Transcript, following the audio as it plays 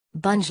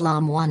Bunge La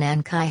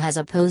Mwananchi has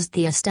opposed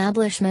the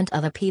establishment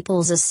of a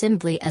People's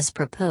Assembly as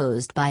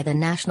proposed by the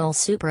National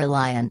Super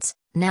Alliance,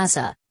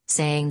 NASA,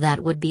 saying that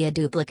would be a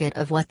duplicate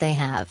of what they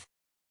have.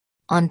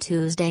 On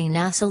Tuesday,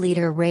 NASA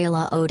leader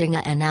Raila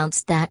Odinga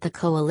announced that the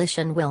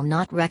coalition will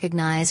not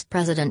recognize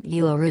President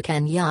Uhuru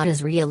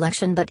Kenyatta's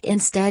re-election but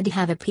instead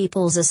have a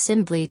People's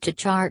Assembly to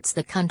chart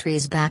the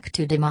country's back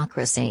to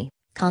democracy,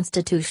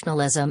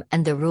 constitutionalism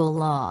and the rule of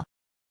law.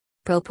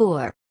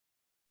 Pro-poor.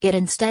 It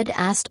instead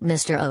asked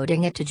Mr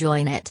Odinga to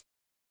join it.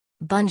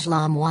 Bunge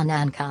La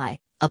Mwananchi,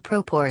 a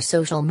pro-poor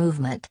social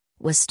movement,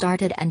 was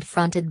started and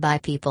fronted by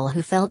people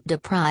who felt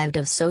deprived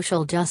of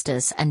social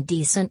justice and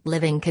decent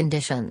living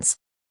conditions.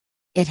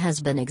 It has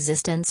been in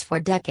existence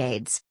for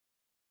decades.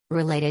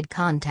 Related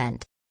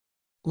content.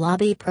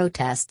 Lobby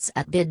protests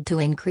at bid to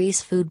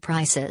increase food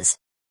prices.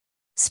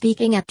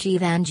 Speaking at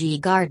Jeevanjee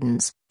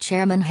Gardens,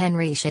 Chairman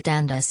Henry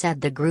Shitanda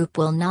said the group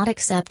will not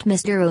accept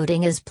Mr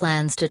Odinga's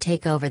plans to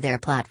take over their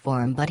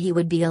platform, but he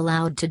would be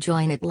allowed to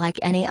join it like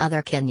any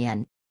other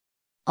Kenyan.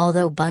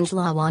 Although Bunge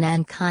La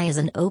Mwananchi is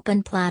an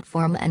open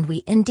platform and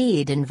we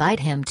indeed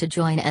invite him to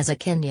join as a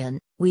Kenyan,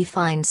 we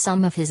find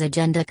some of his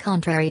agenda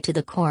contrary to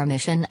the core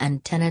mission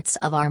and tenets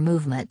of our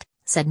movement,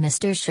 said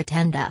Mr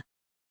Shitanda.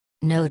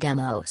 No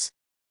demos.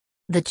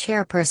 The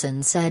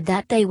chairperson said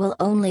that they will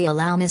only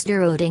allow Mr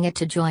Odinga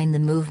to join the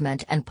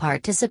movement and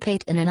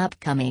participate in an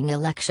upcoming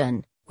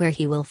election, where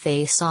he will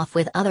face off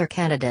with other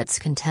candidates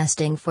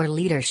contesting for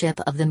leadership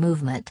of the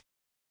movement.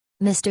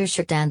 Mr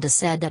Shitanda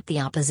said that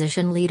the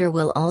opposition leader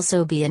will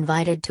also be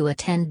invited to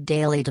attend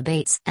daily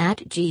debates at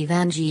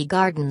Jeevanjee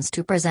Gardens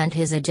to present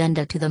his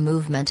agenda to the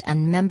movement,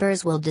 and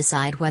members will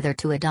decide whether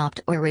to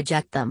adopt or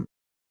reject them.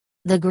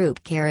 The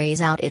group carries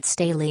out its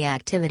daily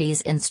activities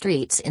in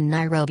streets in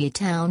Nairobi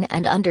town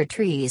and under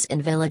trees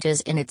in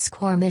villages in its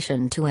core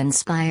mission to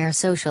inspire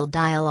social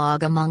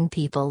dialogue among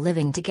people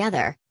living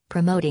together,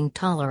 promoting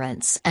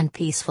tolerance and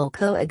peaceful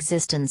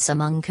coexistence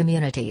among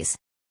communities.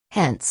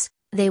 Hence,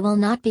 they will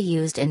not be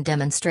used in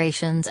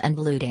demonstrations and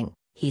looting,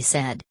 he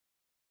said.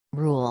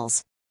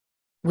 Rules.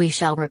 We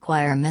shall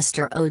require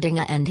Mr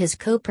Odinga and his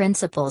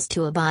co-principals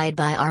to abide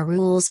by our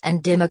rules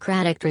and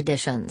democratic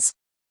traditions.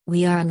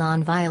 We are a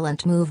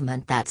non-violent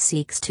movement that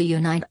seeks to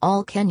unite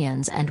all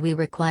Kenyans, and we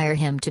require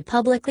him to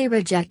publicly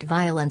reject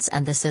violence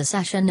and the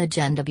secession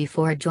agenda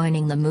before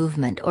joining the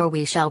movement, or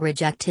we shall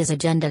reject his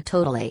agenda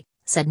totally,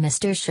 said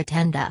Mr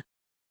Shitanda.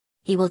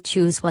 He will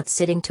choose what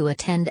sitting to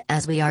attend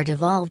as we are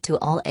devolved to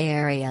all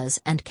areas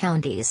and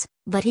counties,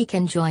 but he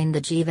can join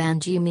the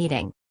Jeevanjee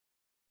meeting.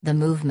 The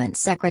movement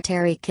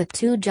secretary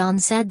Kiptu John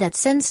said that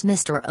since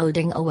Mr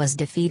Odinga was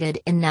defeated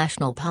in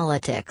national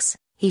politics,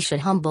 he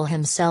should humble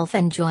himself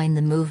and join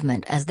the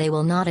movement, as they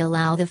will not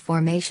allow the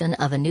formation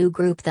of a new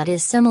group that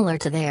is similar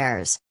to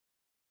theirs.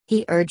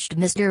 He urged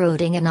Mr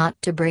Odinga not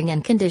to bring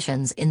in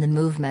conditions in the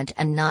movement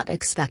and not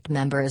expect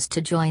members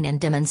to join in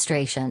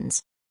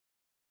demonstrations.